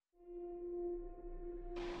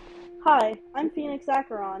Hi, I'm Phoenix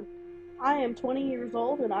Acheron. I am 20 years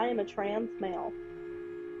old and I am a trans male.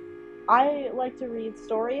 I like to read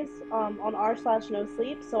stories on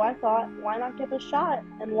r/nosleep, so I thought, why not give a shot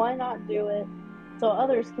and why not do it so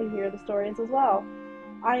others can hear the stories as well?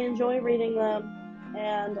 I enjoy reading them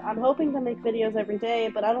and I'm hoping to make videos every day,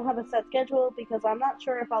 but I don't have a set schedule because I'm not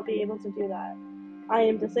sure if I'll be able to do that. I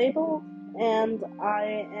am disabled and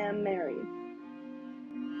I am married.